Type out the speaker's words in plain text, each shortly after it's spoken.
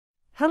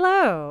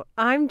Hello,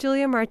 I'm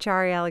Julia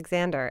Marchari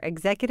Alexander,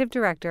 Executive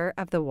Director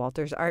of the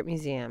Walters Art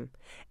Museum,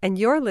 and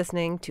you're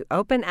listening to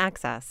Open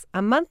Access,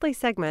 a monthly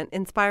segment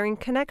inspiring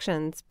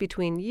connections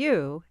between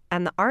you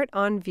and the art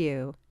on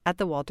view at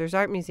the Walters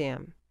Art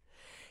Museum.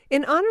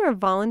 In honor of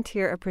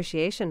Volunteer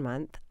Appreciation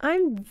Month,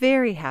 I'm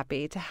very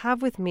happy to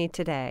have with me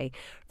today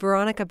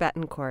Veronica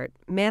Betancourt,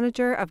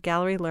 Manager of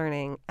Gallery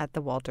Learning at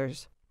the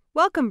Walters.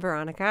 Welcome,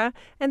 Veronica,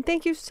 and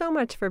thank you so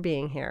much for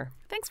being here.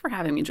 Thanks for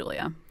having me,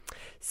 Julia.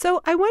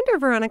 So I wonder,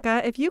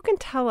 Veronica, if you can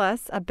tell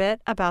us a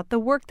bit about the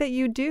work that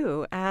you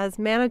do as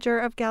Manager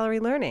of Gallery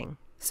Learning.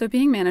 So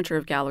being Manager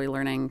of Gallery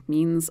Learning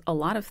means a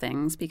lot of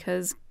things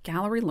because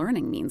gallery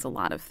learning means a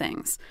lot of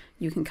things.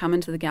 You can come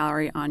into the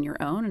gallery on your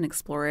own and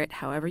explore it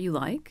however you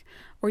like,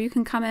 or you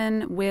can come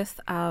in with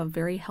a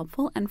very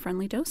helpful and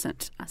friendly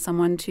docent,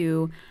 someone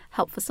to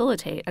help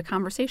facilitate a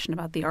conversation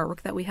about the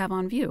artwork that we have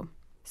on view.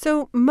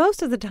 So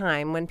most of the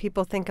time when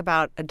people think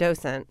about a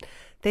docent,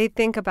 they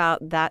think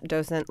about that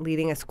docent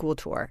leading a school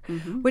tour,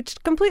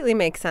 which completely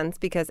makes sense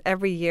because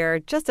every year,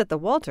 just at the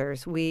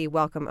Walters, we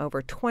welcome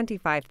over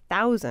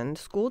 25,000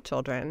 school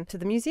children to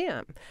the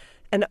museum.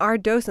 And our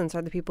docents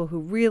are the people who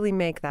really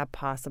make that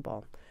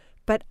possible.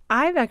 But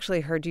I've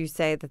actually heard you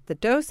say that the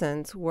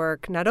docents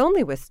work not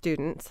only with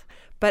students,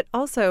 but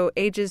also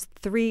ages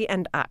 3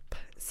 and up.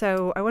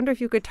 So I wonder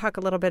if you could talk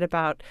a little bit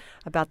about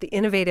the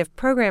innovative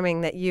programming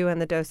that you and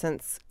the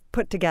docents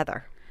put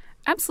together.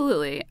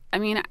 Absolutely. I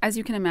mean, as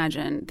you can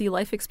imagine, the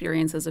life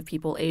experiences of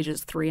people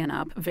ages 3 and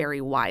up vary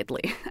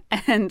widely.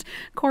 And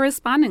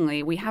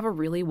correspondingly, we have a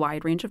really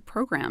wide range of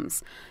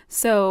programs.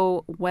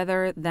 So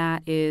whether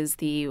that is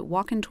the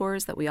walk-in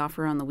tours that we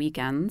offer on the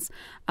weekends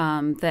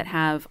that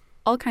have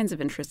all kinds of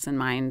interests in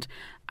mind,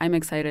 I'm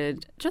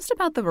excited just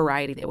about the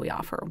variety that we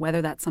offer,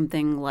 whether that's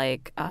something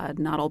like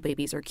Not All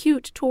Babies Are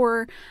Cute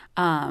tour,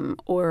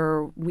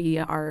 or we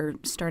are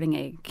starting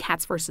a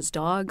Cats versus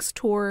Dogs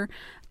tour,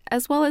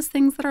 as well as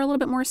things that are a little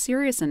bit more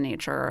serious in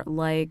nature,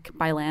 like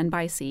By Land,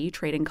 By Sea,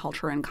 Trading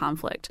Culture and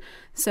Conflict.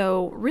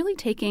 So really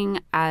taking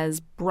as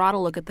broad a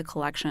look at the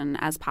collection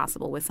as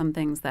possible with some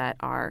things that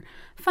are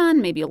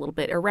fun, maybe a little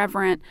bit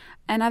irreverent,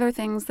 and other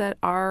things that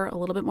are a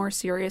little bit more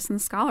serious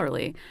and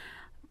scholarly.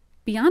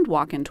 Beyond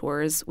walk-in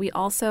tours, we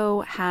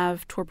also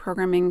have tour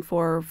programming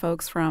for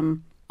folks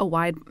from a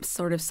wide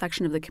sort of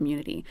section of the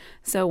community.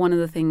 So one of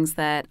the things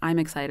that I'm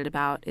excited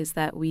about is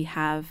that we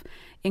have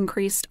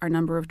increased our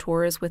number of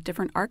tours with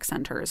different ARC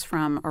centers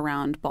from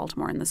around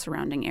Baltimore and the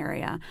surrounding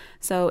area.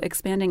 So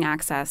expanding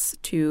access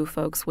to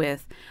folks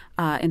with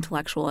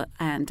intellectual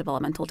and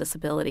developmental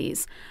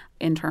disabilities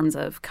in terms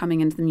of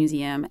coming into the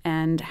museum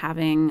and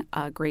having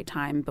a great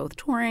time both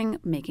touring,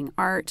 making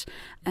art,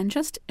 and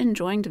just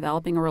enjoying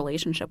developing a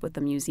relationship with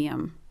the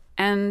museum.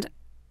 And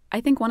I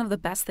think one of the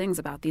best things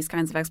about these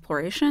kinds of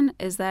exploration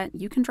is that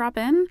you can drop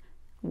in,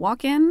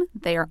 walk in,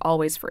 they are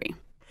always free.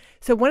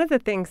 So one of the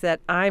things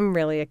that I'm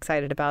really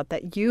excited about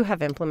that you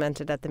have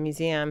implemented at the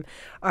museum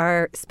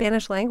are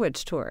Spanish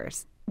language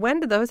tours. When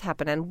do those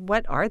happen and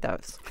what are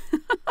those?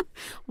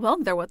 Well,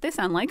 they're what they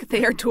sound like.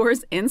 They are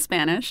tours in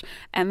Spanish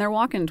and they're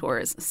walk-in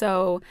tours.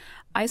 So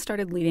I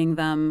started leading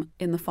them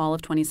in the fall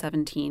of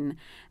 2017.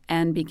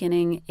 And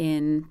beginning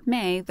in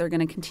May, they're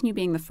going to continue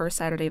being the first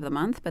Saturday of the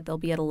month, but they'll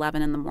be at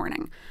 11 in the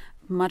morning.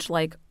 Much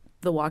like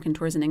the walk-in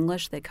tours in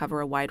English, they cover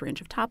a wide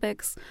range of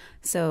topics.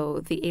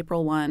 So the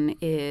April one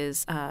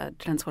is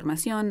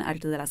Transformación,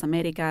 Arte de las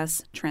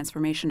Américas,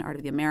 Transformation, Art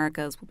of the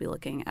Americas. We'll be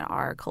looking at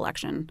our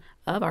collection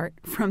of art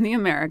from the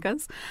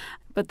Americas.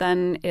 But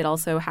then it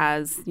also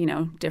has,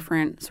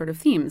 different sort of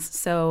themes.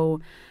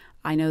 So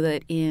I know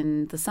that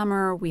in the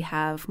summer we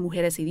have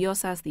Mujeres y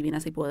Diosas,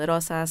 Divinas y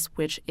Poderosas,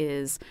 which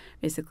is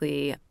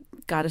basically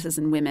goddesses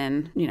and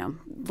women,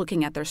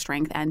 looking at their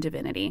strength and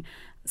divinity.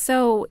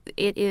 So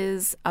it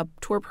is a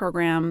tour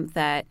program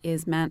that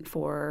is meant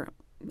for,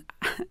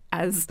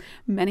 as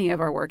many of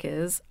our work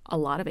is, a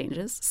lot of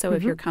ages. So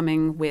if you're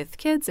coming with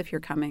kids, if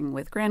you're coming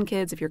with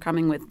grandkids, if you're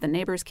coming with the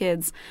neighbors'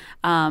 kids,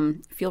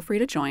 feel free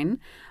to join.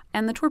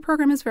 And the tour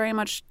program is very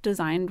much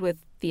designed with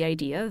the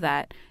idea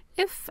that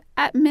if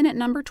at minute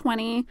number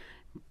 20,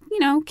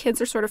 kids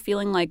are sort of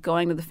feeling like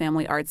going to the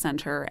Family Art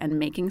Center and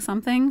making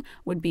something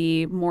would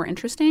be more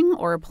interesting,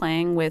 or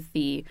playing with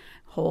the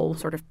whole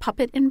sort of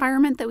puppet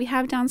environment that we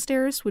have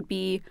downstairs would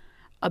be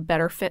a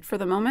better fit for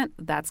the moment,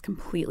 that's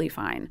completely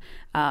fine.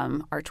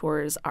 Our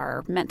tours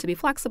are meant to be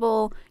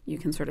flexible. You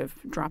can sort of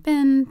drop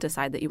in,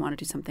 decide that you want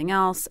to do something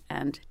else,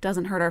 and it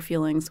doesn't hurt our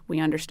feelings.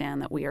 We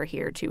understand that we are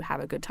here to have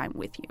a good time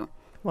with you.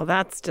 Well,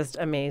 that's just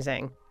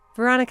amazing.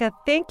 Veronica,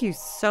 thank you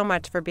so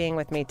much for being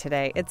with me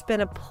today. It's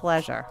been a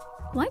pleasure.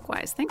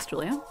 Likewise. Thanks,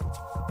 Julia.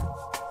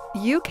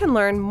 You can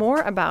learn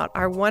more about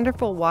our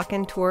wonderful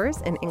walk-in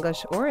tours in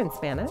English or in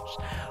Spanish,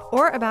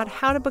 or about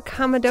how to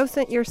become a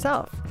docent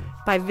yourself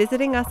by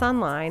visiting us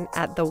online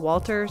at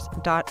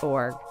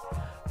thewalters.org.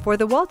 For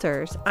The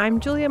Walters, I'm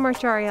Julia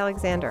Marchari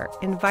Alexander,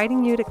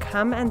 inviting you to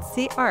come and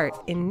see art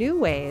in new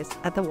ways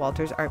at the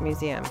Walters Art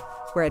Museum,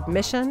 where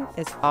admission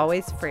is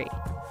always free.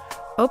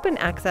 Open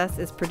Access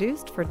is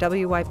produced for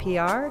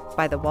WYPR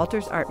by the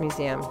Walters Art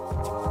Museum.